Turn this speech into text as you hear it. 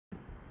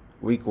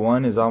Week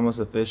 1 is almost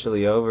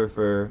officially over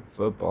for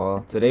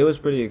football. Today was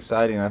pretty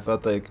exciting. I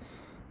felt like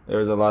there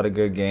was a lot of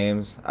good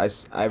games.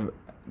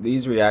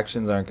 These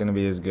reactions aren't going to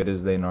be as good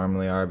as they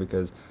normally are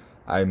because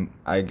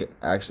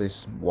actually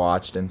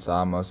watched and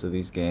saw most of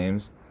these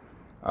games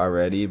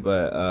already.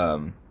 But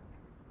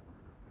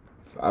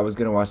I was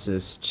going to watch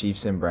this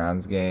Chiefs and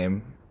Browns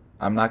game.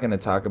 I'm not going to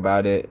talk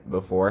about it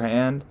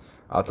beforehand.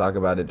 I'll talk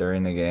about it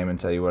during the game and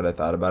tell you what I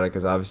thought about it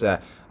because obviously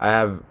I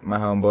have my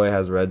homeboy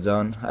has Red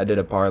Zone. I did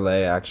a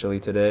parlay actually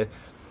today.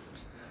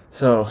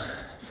 So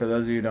for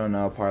those of you who don't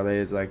know, parlay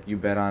is like you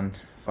bet on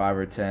 5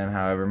 or 10,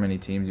 however many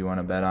teams you want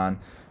to bet on.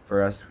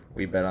 For us,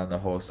 we bet on the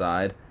whole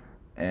side,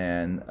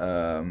 and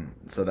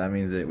so that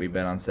means that we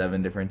bet on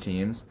 7 different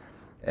teams.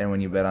 And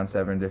when you bet on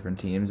 7 different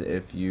teams,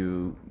 if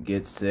you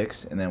get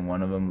 6 and then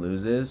one of them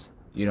loses,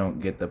 you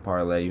don't get the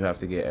parlay. You have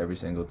to get every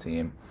single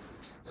team.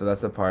 So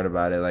that's the part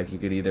about it. Like, you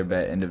could either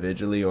bet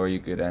individually or you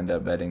could end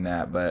up betting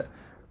that. But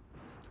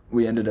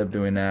we ended up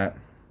doing that.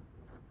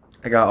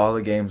 I got all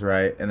the games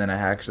right, and then I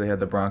actually had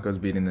the Broncos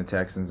beating the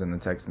Texans, and the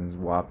Texans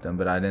whopped them.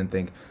 But I didn't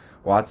think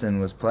Watson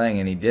was playing,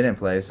 and he didn't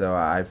play, so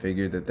I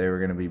figured that they were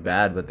going to be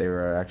bad, but they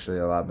were actually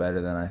a lot better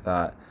than I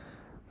thought.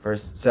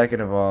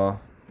 Second of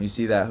all, you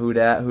see that Who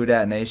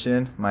Dat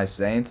Nation, my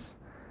Saints,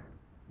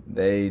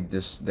 they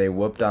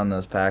whooped on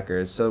those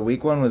Packers. So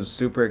week 1 was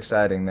super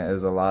exciting.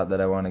 There's a lot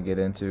that I want to get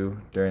into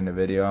during the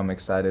video. I'm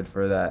excited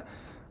for that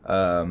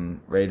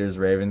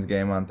Raiders-Ravens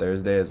game on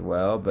Thursday as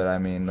well. But I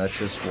mean, let's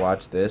just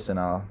watch this, and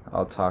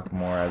I'll talk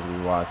more as we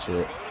watch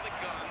it.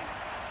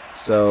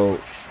 So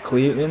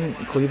Cleveland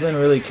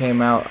really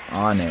came out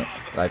on it,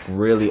 like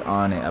really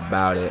on it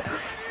about it.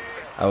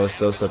 I was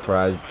so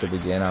surprised to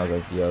begin. I was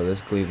like, yo,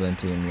 this Cleveland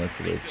team looks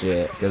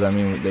legit. Because, I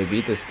mean, they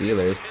beat the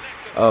Steelers.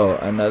 Oh,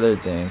 another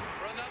thing.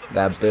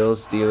 That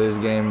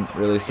Bills-Steelers game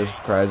really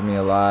surprised me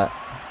a lot.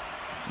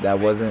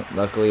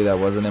 Luckily, that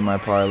wasn't in my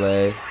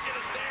parlay.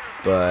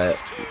 But,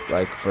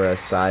 like, for a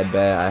side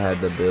bet, I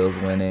had the Bills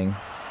winning.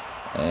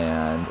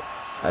 And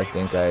I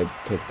think I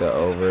picked the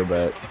over,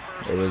 but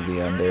it was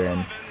the under.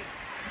 And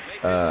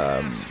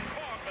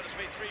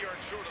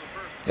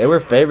they were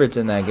favorites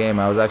in that game.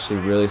 I was actually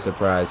really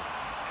surprised.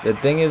 The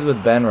thing is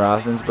with Ben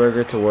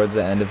Roethlisberger, towards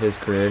the end of his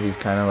career, he's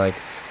kind of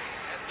like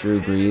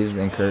Drew Brees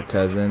and Kirk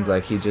Cousins.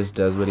 Like, he just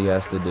does what he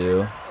has to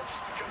do.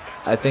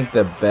 I think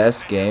the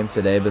best game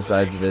today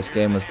besides this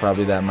game was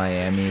probably that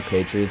Miami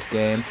Patriots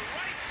game.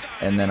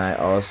 And then I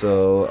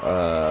also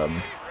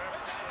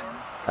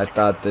I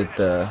thought that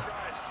the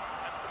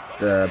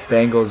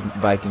Bengals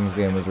Vikings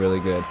game was really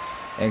good.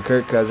 And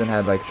Kirk Cousins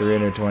had like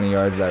 320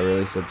 yards that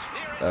really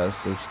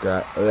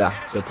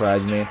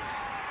surprised me.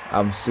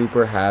 I'm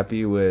super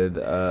happy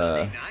with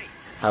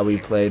how we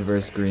played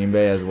versus Green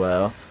Bay as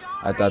well.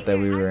 I thought that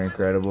we were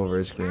incredible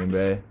versus Green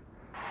Bay.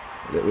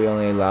 That we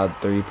only allowed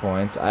 3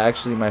 points.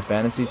 My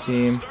fantasy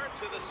team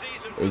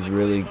is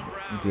really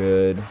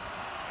good,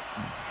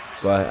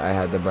 but I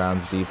had the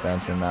Browns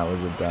defense, and that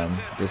was a dumb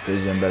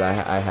decision. But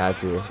I had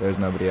to. There's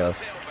nobody else.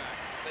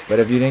 But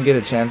if you didn't get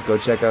a chance, go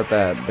check out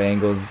that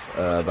Bengals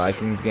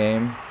Vikings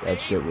game.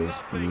 That shit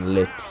was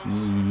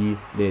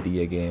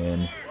litty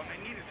again.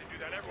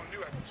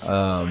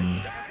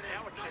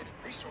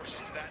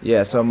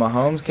 Yeah, so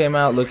Mahomes came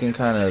out looking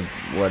kind of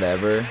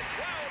whatever.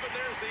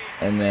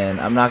 And then,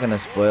 I'm not going to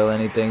spoil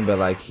anything, but,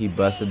 like, he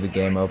busted the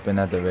game open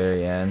at the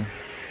very end.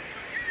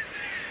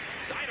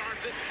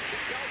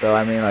 So,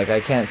 I mean, like, I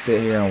can't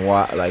sit here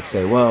and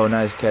say, whoa,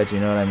 nice catch,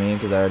 you know what I mean?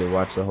 Because I already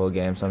watched the whole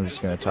game, so I'm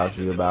just going to talk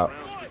to you about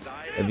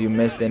if you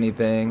missed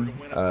anything.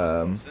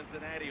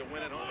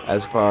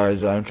 As far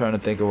as, I'm trying to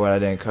think of what I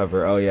didn't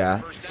cover. Oh,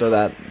 yeah. So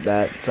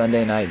that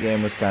Sunday night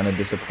game was kind of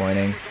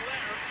disappointing.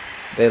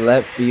 They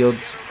let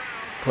Fields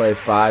play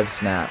 5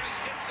 snaps.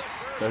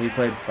 So he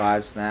played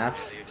 5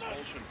 snaps.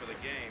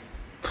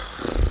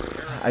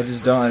 I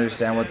just don't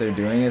understand what they're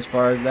doing as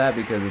far as that,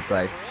 because it's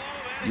like,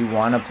 you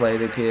want to play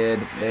the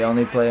kid. They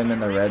only play him in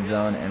the red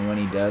zone, and when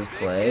he does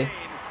play,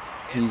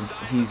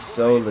 he's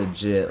so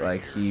legit.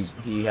 Like,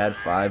 he had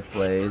 5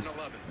 plays,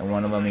 and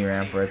one of them he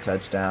ran for a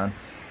touchdown.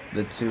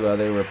 The 2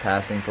 other were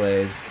passing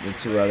plays. The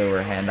 2 other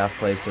were handoff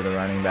plays to the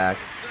running back.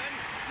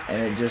 And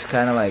it just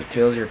kind of like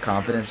kills your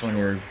confidence when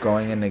you're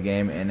going in the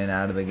game, in and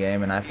out of the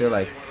game. And I feel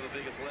like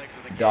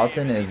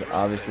Dalton is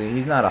obviously,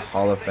 he's not a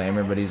Hall of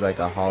Famer, but he's like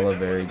a Hall of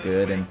Very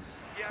Good. And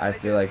I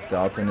feel like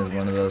Dalton is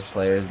one of those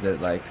players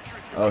that, like,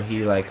 oh,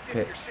 he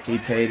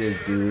paid his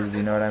dues,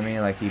 you know what I mean?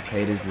 Like, he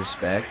paid his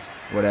respect,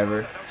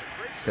 whatever,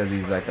 because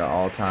he's like an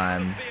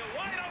all-time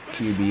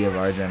QB of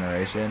our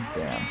generation.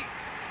 Damn.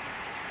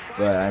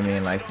 But I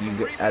mean, like,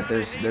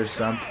 there's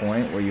some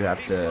point where you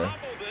gotta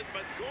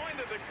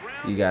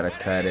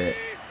cut it.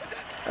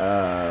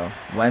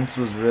 Wentz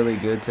was really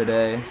good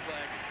today.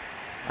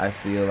 I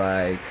feel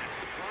like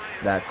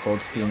that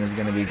Colts team is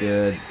gonna be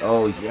good.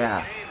 Oh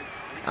yeah,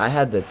 I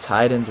had the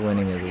Titans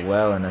winning as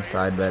well in a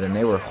side bet, and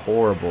they were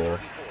horrible.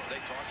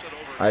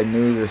 I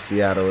knew the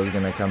Seattle was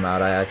gonna come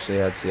out. I actually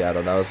had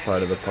Seattle. That was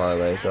part of the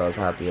parlay, so I was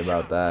happy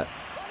about that.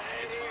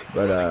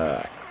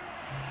 But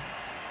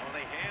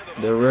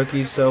the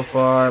rookies so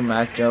far,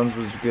 Mac Jones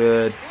was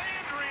good.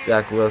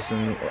 Zach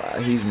Wilson,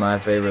 he's my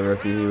favorite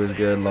rookie. He was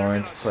good.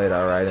 Lawrence played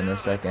all right in the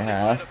second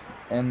half.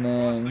 And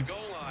then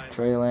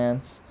Trey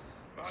Lance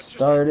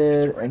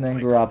started, and then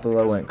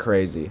Garoppolo went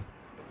crazy.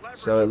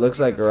 So it looks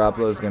like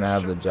Garoppolo is going to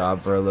have the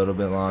job for a little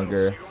bit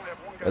longer.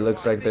 It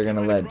looks like they're going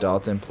to let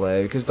Dalton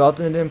play, because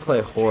Dalton didn't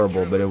play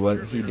horrible, but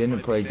he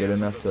didn't play good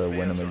enough to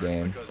win him a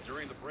game.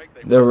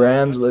 The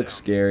Rams look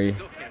scary.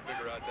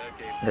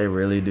 They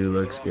really do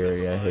look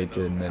scary. I hate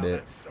to admit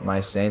it. My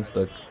Saints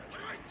look...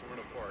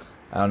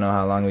 I don't know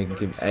how long we can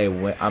keep... Hey,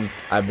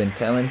 I've been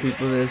telling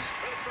people this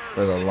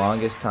for the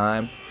longest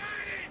time,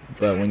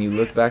 but when you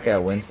look back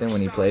at Winston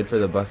when he played for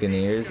the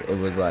Buccaneers, it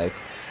was like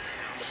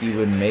he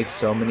would make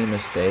so many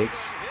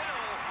mistakes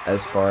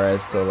as far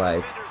as to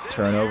like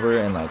turnover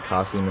and like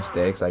costly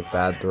mistakes, like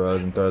bad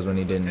throws and throws when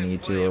he didn't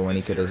need to, or when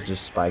he could have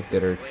just spiked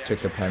it or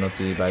took a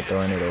penalty by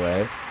throwing it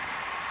away.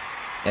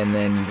 And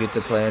then you get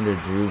to play under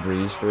Drew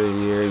Brees for a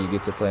year. You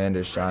get to play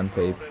under Sean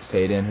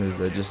Payton, who's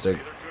just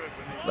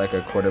like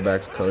a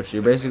quarterback's coach.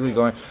 You're basically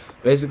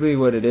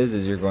what it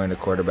is you're going to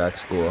quarterback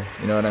school.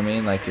 You know what I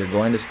mean? Like, you're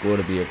going to school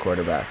to be a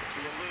quarterback.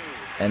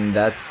 And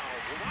that's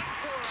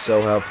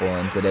so helpful.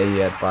 And today he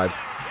had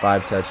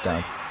five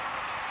touchdowns.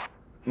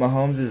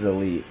 Mahomes is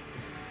elite.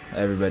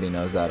 Everybody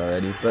knows that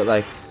already. But,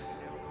 like,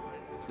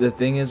 the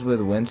thing is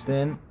with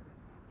Winston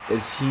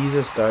is he's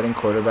a starting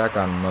quarterback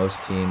on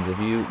most teams. If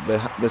you,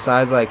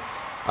 besides, like,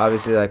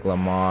 obviously, like,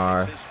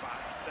 Lamar,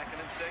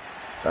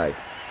 like,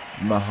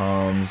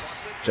 Mahomes,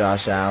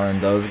 Josh Allen,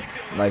 those,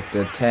 like,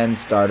 the 10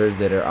 starters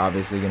that are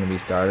obviously going to be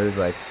starters,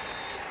 like,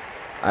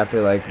 I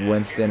feel like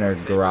Winston or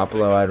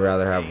Garoppolo, I'd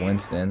rather have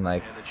Winston.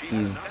 Like,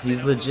 he's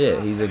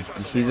legit. He's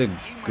a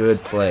good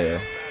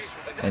player.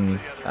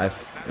 And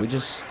we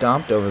just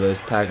stomped over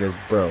those Packers,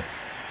 bro.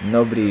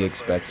 Nobody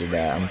expected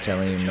that. I'm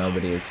telling you,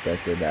 nobody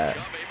expected that.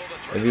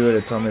 If you would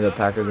have told me the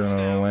Packers were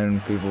going to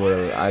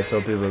win, I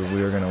told people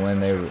we were going to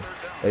win,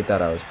 they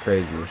thought I was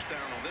crazy.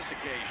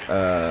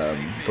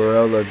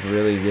 Burrow looked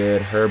really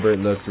good. Herbert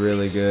looked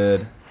really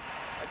good.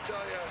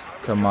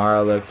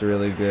 Kamara looked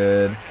really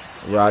good.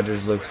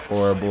 Rodgers looked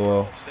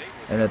horrible.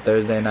 In the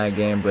Thursday night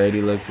game,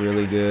 Brady looked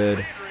really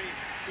good.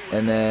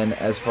 And then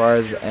as far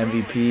as the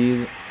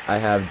MVPs, I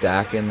have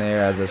Dak in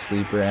there as a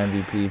sleeper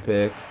MVP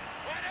pick.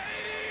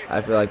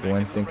 I feel like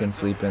Winston can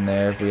sleep in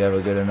there if we have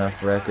a good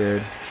enough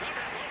record.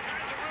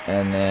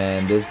 And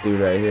then this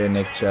dude right here,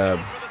 Nick Chubb.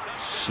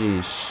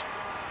 Sheesh.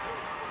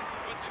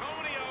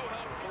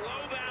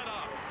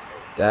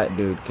 That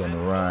dude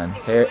can run.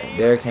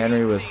 Derrick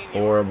Henry was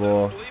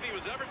horrible.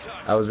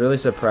 I was really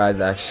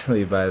surprised,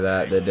 actually, by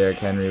that Derrick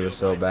Henry was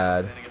so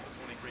bad.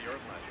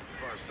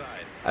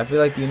 I feel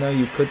like,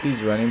 you put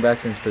these running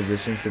backs in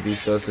positions to be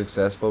so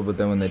successful, but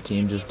then when the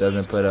team just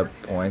doesn't put up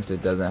points,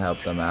 it doesn't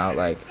help them out.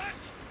 Like,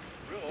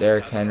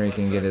 Derrick Henry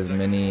can get as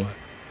many...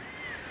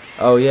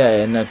 Oh, yeah,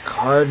 and the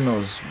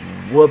Cardinals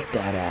whooped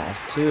that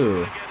ass,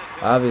 too.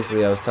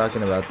 Obviously, I was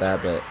talking about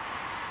that, but...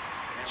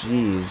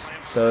 Jeez.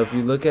 So if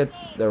you look at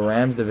the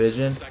Rams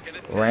division,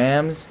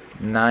 Rams,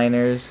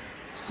 Niners,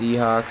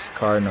 Seahawks,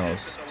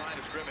 Cardinals.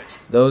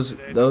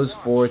 Those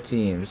four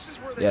teams.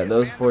 Yeah,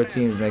 those four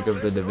teams make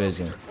up the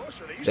division.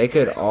 They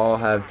could all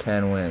have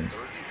 10 wins.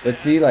 But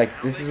see, like,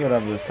 this is what I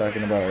was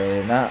talking about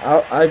earlier.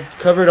 Now, I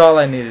covered all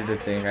I needed to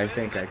think. I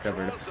think I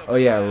covered it. Oh,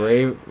 yeah,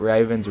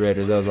 Ravens,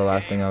 Raiders. That was the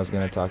last thing I was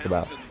going to talk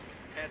about.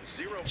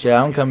 Shit, I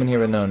don't come in here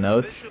with no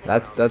notes.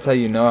 That's how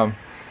you know I'm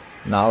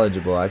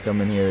knowledgeable. I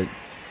come in here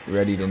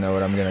ready to know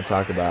what I'm going to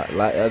talk about.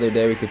 The other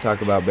day we could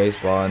talk about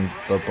baseball and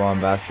football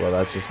and basketball.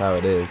 That's just how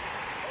it is.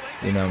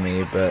 You know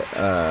me, but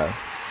that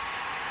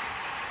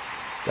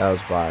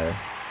was fire.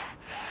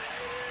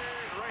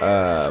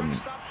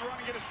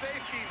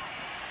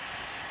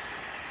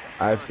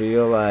 I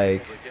feel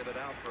like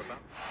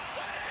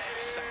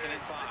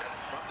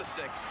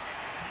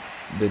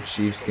the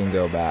Chiefs can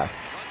go back.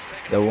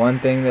 The one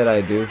thing that I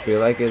do feel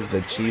like is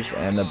the Chiefs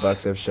and the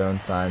Bucks have shown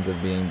signs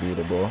of being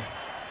beatable.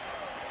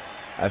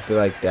 I feel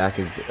like Dak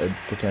is a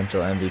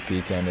potential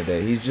MVP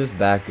candidate. He's just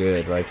that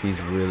good. Like,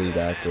 he's really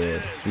that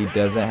good. He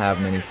doesn't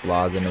have many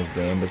flaws in his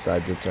game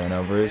besides the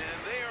turnovers.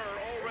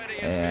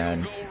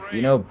 And,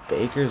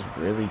 Baker's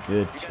really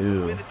good,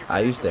 too.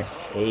 I used to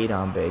hate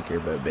on Baker,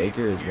 but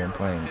Baker has been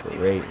playing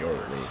great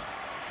lately.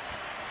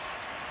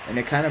 And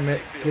it kind of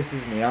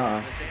pisses me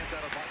off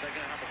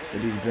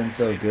that he's been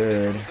so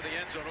good.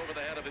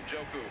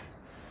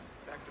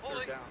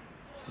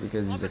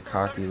 Because he's a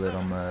cocky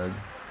little mug.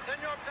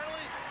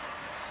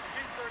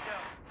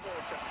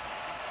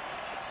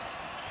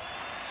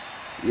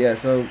 Yeah,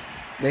 so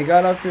they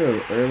got off to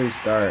an early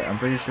start. I'm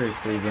pretty sure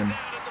Cleveland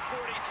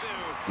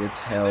gets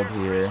held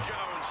here.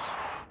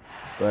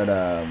 But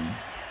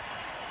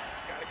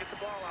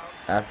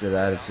after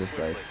that, it's just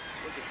like,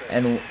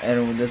 and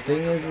the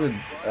thing is with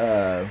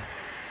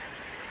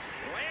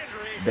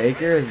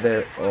Baker is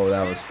there. Oh,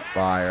 that was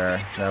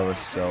fire. That was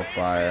so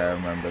fire. I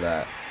remember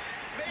that.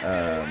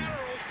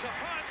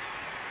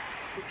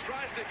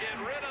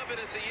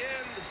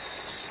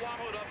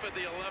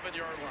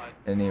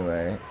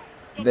 Anyway,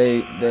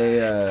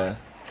 they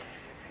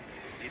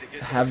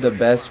have the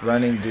best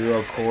running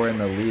duo core in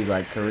the league.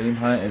 Like Kareem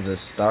Hunt is a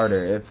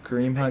starter. If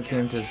Kareem Hunt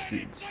came to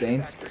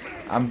Saints,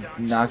 I'm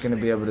not gonna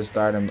be able to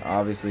start him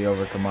obviously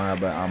over Kamara,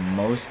 but on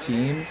most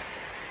teams,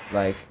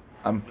 like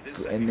I'm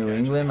in New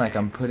England, like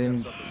I'm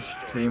putting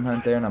Kareem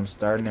Hunt there and I'm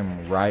starting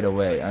him right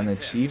away. On the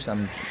Chiefs,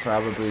 I'm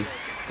probably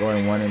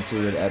going 1 and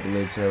 2 with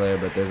Edwards-Helaire,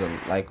 but there's a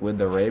like with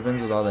the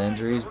Ravens with all the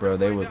injuries, bro,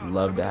 they would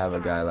love to have a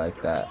guy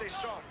like that.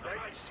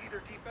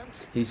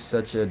 He's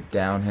such a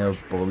downhill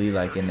bully,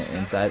 like in the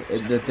inside.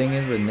 The thing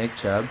is with Nick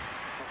Chubb,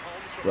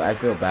 I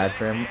feel bad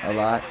for him a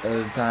lot of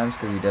the times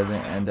because he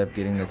doesn't end up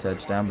getting the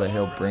touchdown, but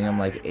he'll bring him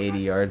like 80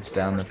 yards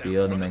down the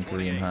field, and then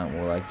Kareem Hunt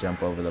will like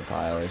jump over the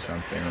pile or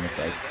something, and it's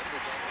like,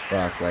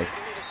 fuck, like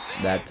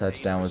that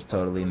touchdown was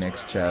totally Nick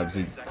Chubb's.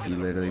 He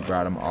literally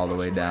brought him all the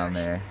way down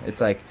there.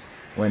 It's like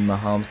when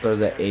Mahomes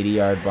throws an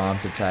 80-yard bomb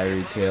to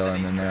Tyreek Hill,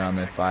 and then they're on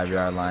the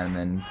 5-yard line, and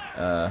then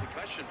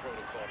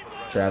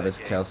Travis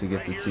Kelce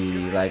gets a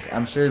TD. Like,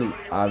 I'm sure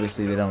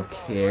obviously they don't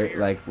care.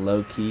 Like,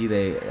 low-key,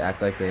 they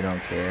act like they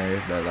don't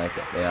care, but like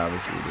they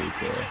obviously do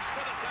care.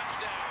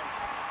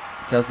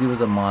 Kelce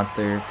was a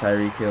monster.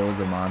 Tyreek Hill was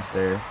a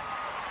monster.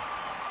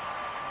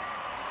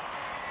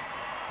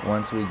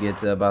 Once we get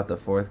to about the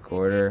fourth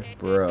quarter,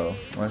 bro,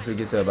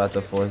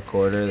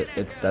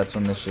 that's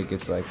when the shit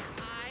gets like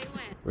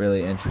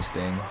really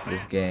interesting.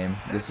 This game,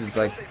 this is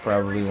like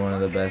probably one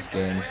of the best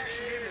games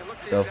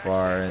so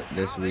far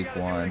this week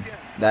 1.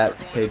 That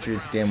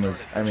Patriots game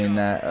was, I mean,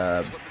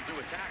 that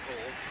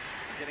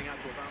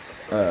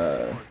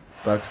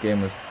Bucks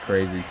game was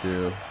crazy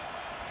too.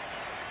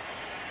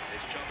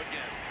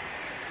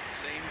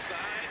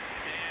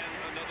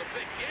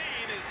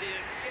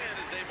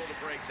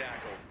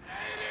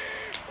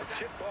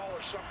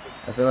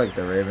 I feel like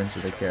the Ravens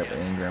should have kept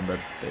Ingram, but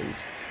they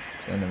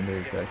sent him to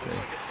the Texans.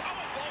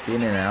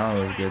 Keenan Allen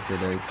was good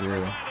today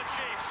too.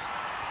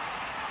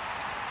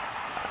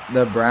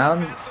 The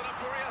Browns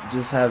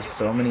just have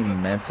so many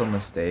mental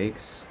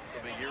mistakes,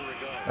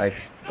 like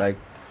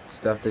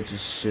stuff that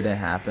just shouldn't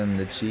happen.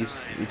 The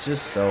Chiefs, it's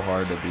just so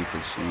hard to beat the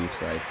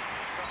Chiefs. Like,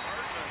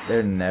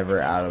 they're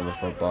never out of a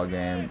football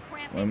game.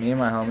 When me and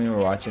my homie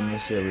were watching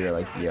this shit, we were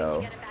like,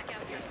 yo,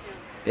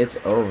 it's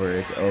over.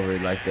 It's over.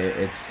 Like,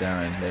 it's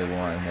done. They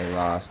won. They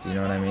lost. You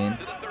know what I mean?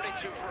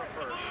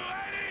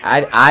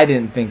 I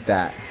didn't think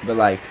that, but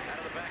like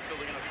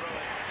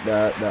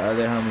the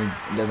other homie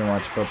doesn't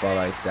watch football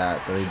like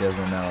that, so he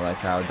doesn't know like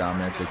how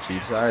dominant the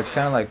Chiefs are. It's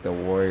kind of like the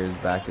Warriors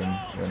back in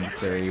when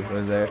Curry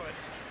was there.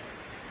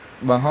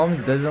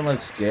 Mahomes doesn't look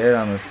scared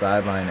on the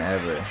sideline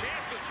ever.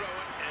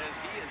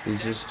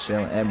 He's just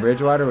chilling. And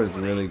Bridgewater was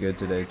really good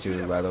today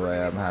too, by the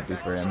way. I'm happy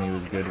for him. He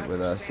was good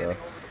with us. So,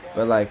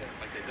 but like,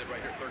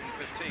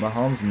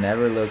 Mahomes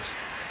never looks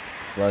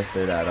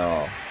flustered at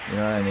all. You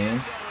know what I mean?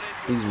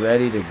 He's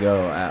ready to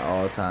go at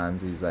all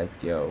times. He's like,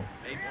 yo,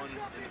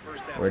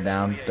 we're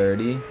down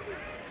 30.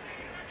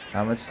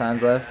 How much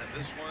time's left?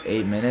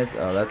 8 minutes?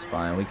 Oh, that's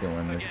fine. We can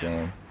win this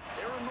game.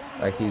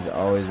 Like, he's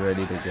always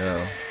ready to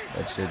go.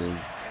 That shit is,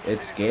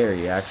 it's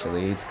scary,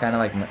 actually. It's kind of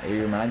like, it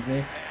reminds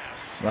me,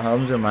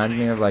 Mahomes reminds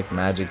me of like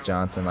Magic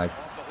Johnson. Like,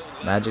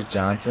 Magic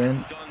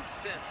Johnson,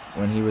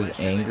 when he was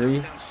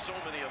angry,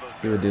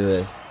 he would do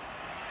this.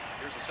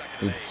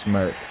 He'd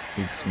smirk.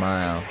 He'd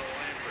smile.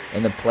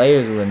 And the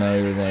players would know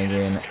he was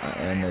angry,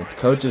 and the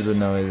coaches would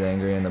know he was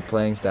angry, and the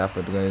playing staff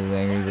would know he was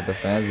angry, but the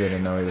fans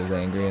didn't know he was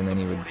angry, and then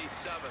he would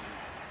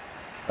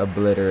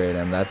obliterate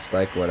him. That's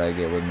like what I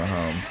get with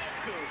Mahomes.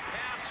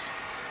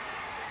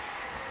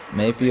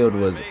 Mayfield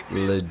was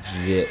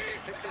legit.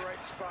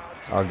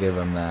 I'll give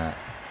him that.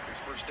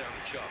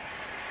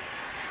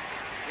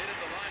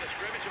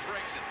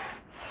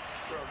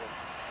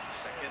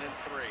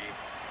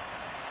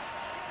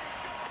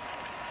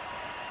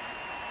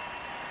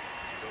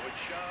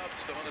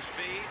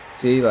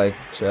 See, like,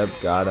 Chubb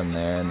got him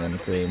there, and then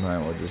Kareem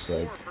Hunt will just,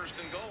 like,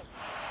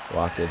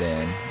 walk it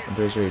in. I'm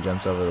pretty sure he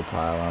jumps over the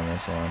pile on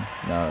this one.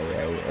 No,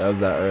 yeah, that was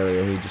that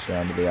earlier. He just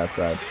ran to the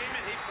outside.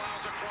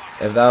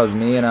 If that was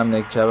me and I'm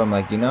Nick Chubb, I'm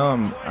like, you know,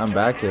 I'm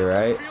back here,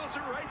 right?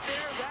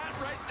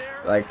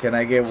 Like, can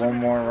I get one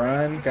more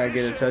run? Can I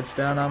get a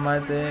touchdown on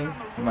my thing?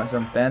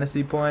 Some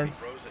fantasy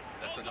points?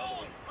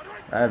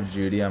 I have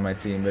Judy on my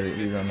team, but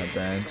he's on the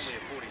bench.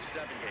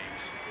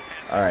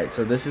 Alright,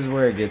 so this is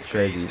where it gets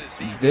crazy.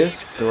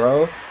 This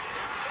throw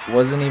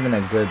wasn't even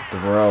a good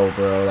throw,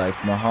 bro. Like,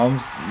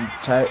 Mahomes,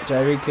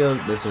 Tyreek Hill,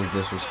 this was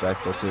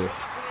disrespectful too.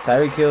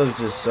 Tyreek Hill is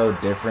just so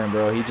different,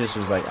 bro. He just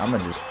was like, I'm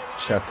going to just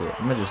chuck it.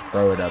 I'm going to just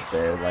throw it up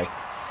there. Like,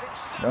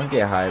 don't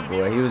get hyped,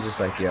 boy. He was just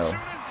like, yo,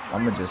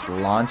 I'm going to just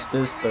launch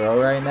this throw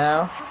right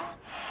now.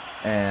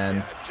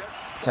 And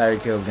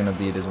Tyreek Hill's going to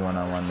beat his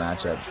one-on-one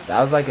matchup.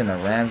 That was like in the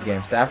Rams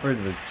game.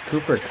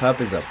 Cooper Kupp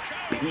is a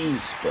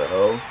beast,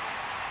 bro.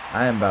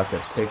 I am about to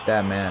pick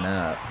that man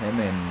up. Him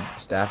and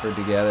Stafford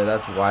together,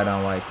 that's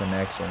white-on-white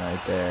connection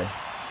right there.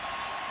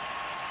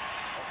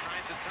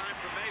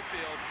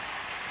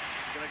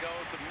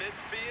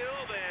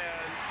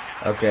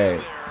 Okay,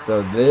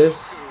 so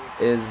this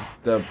is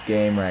the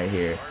game right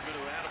here.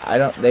 I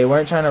don't. They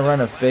weren't trying to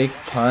run a fake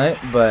punt,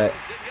 but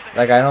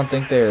like I don't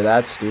think they're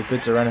that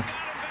stupid to run a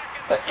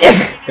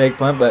fake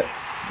punt. But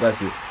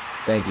bless you,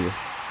 thank you.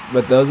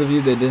 But those of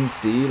you that didn't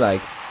see,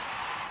 like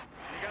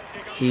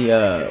he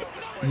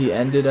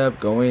ended up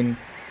going.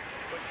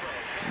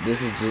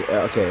 This is just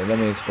okay. Let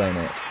me explain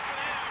it.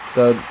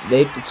 So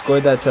they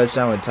scored that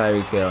touchdown with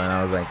Tyreek Hill, and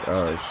I was like,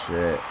 oh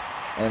shit.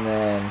 And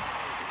then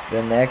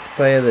the next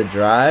play of the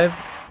drive,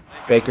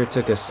 Baker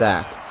took a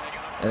sack.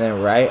 And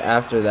then right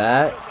after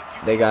that,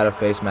 they got a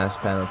face mask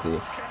penalty.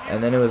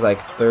 And then it was like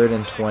 3rd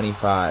and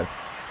 25.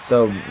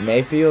 So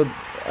Mayfield,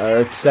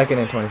 or 2nd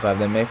and 25,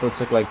 then Mayfield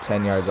took like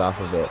 10 yards off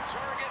of it.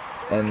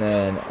 And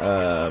then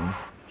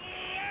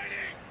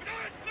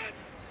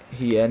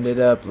he ended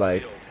up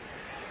like,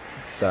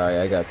 sorry,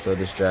 I got so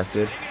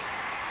distracted.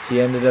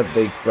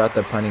 They brought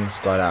the punting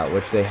squad out,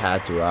 which they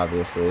had to,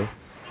 obviously.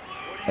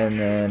 And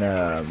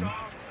then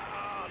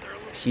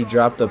he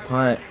dropped the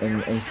punt,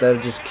 and instead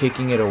of just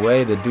kicking it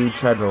away, the dude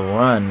tried to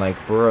run.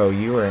 Like, bro,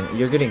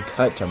 you're getting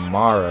cut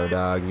tomorrow,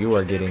 dog. You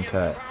are getting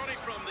cut.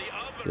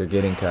 You're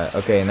getting cut.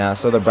 Okay, now,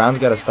 so the Browns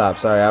got to stop.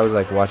 Sorry, I was,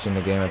 like, watching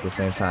the game at the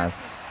same time.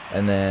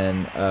 And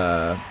then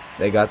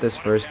they got this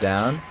first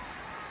down,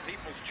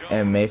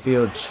 and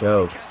Mayfield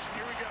choked.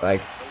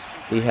 Like,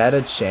 he had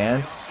a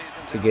chance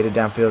to get it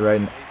downfield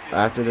right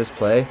after this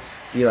play.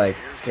 He, like,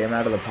 came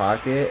out of the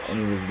pocket, and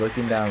he was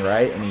looking down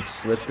right, and he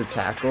slipped the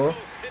tackle.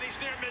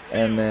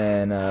 And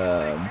then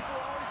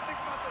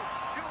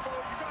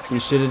he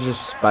should have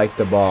just spiked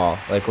the ball.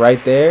 Like,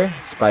 right there,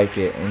 spike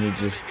it, and he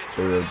just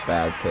threw a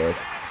bad pick.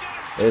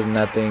 There's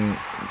nothing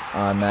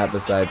on that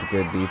besides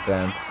good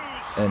defense,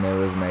 and it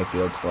was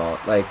Mayfield's fault.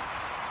 Like,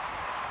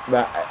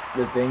 but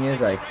the thing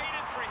is, like,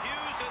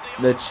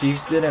 the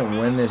Chiefs didn't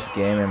win this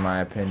game, in my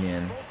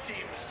opinion.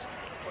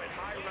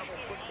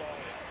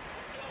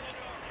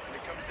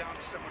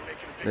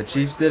 The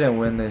Chiefs didn't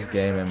win this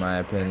game, in my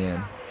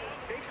opinion.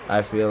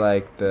 I feel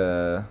like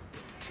the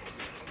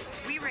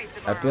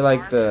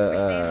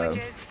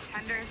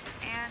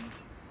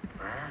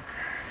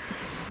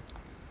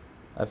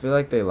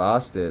they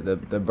lost it.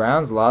 The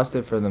Browns lost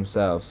it for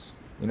themselves.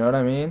 You know what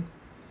I mean?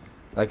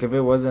 Like, if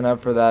it wasn't up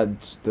for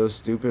those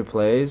stupid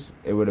plays,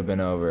 it would have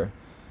been over.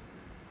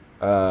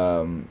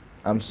 I'm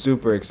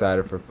super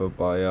excited for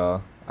football,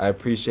 y'all. I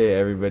appreciate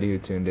everybody who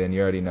tuned in.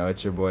 You already know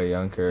it's your boy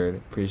Young Curd.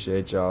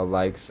 Appreciate y'all.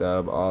 Like,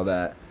 sub, all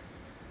that.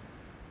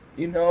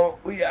 You know,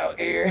 we out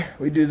here.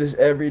 We do this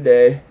every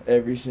day,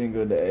 every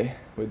single day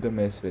with the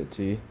Misfit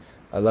Tee.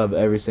 I love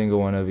every single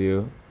one of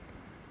you.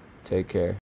 Take care.